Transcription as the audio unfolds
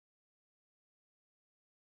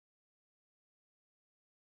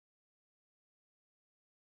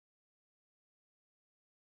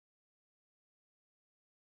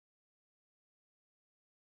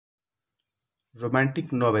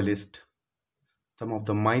Romantic novelist. Some of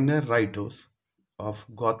the minor writers of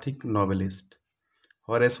Gothic novelist.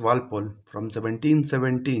 Horace Walpole from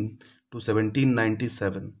 1717 to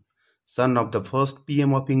 1797, son of the first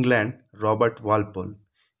PM of England, Robert Walpole.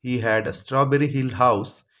 He had a Strawberry Hill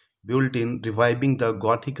house built in reviving the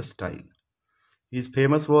Gothic style. His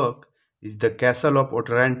famous work is The Castle of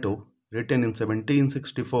Otranto, written in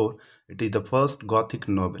 1764. It is the first Gothic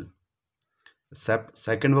novel.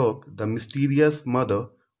 Second work, The Mysterious Mother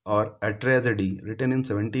or A Tragedy, written in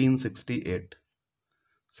 1768.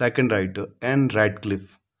 Second writer, Anne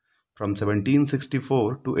Radcliffe, from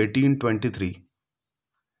 1764 to 1823.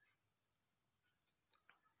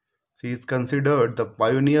 She is considered the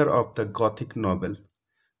pioneer of the Gothic novel.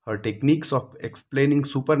 Her techniques of explaining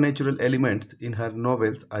supernatural elements in her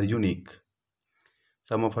novels are unique.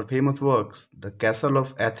 Some of her famous works, The Castle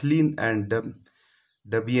of Atheline and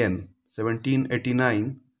Debian,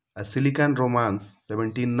 1789, A Silicon Romance,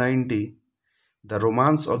 1790, The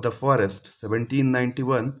Romance of the Forest,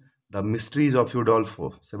 1791, The Mysteries of Udolpho,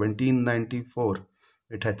 1794.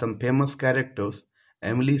 It has some famous characters.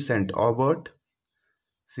 Emily St. Aubert,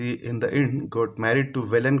 she in the end got married to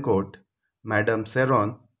Valancourt, Madame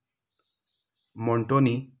Serron,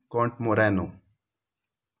 Montoni, Count Morano.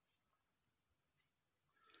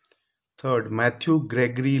 Third, Matthew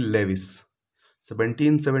Gregory Lewis,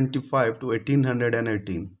 1775 to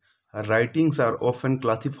 1818. Her writings are often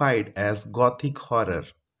classified as Gothic horror,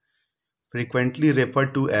 frequently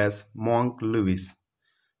referred to as Monk Lewis.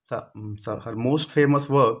 So her most famous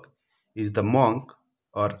work is The Monk,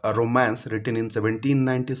 or a romance written in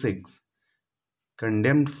 1796,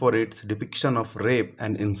 condemned for its depiction of rape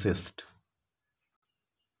and incest.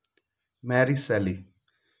 Mary Shelley,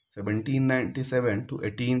 1797 to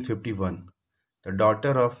 1851, the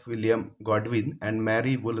daughter of William Godwin and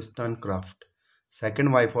Mary Wollstonecraft,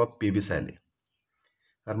 second wife of P.B. Shelley.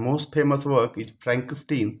 Her most famous work is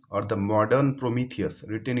Frankenstein or the Modern Prometheus,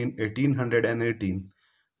 written in 1818,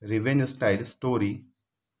 revenge-style story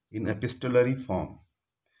in epistolary form.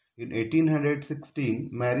 In 1816,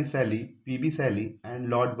 Mary Shelley, P.B. Shelley, and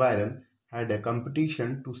Lord Byron had a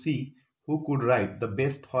competition to see who could write the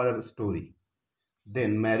best horror story.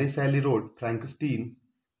 Then Mary Shelley wrote Frankenstein,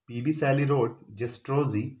 P.B. Shelley wrote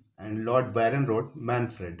Zastrozzi, and Lord Byron wrote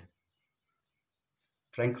Manfred.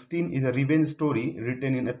 Frankenstein is a revenge story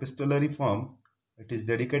written in epistolary form. It is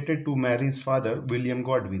dedicated to Mary's father, William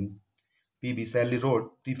Godwin. P.B. Shelley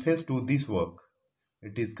wrote preface to this work.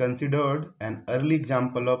 It is considered an early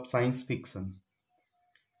example of science fiction.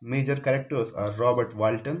 Major characters are Robert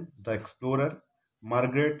Walton, the explorer,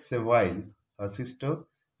 Margaret Seville, her sister,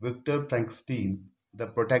 Victor Frankenstein, the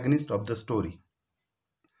protagonist of the story.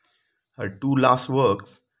 Her two last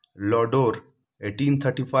works, Lodore,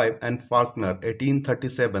 1835, and Faulkner,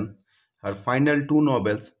 1837, her final two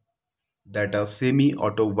novels that are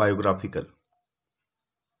semi-autobiographical.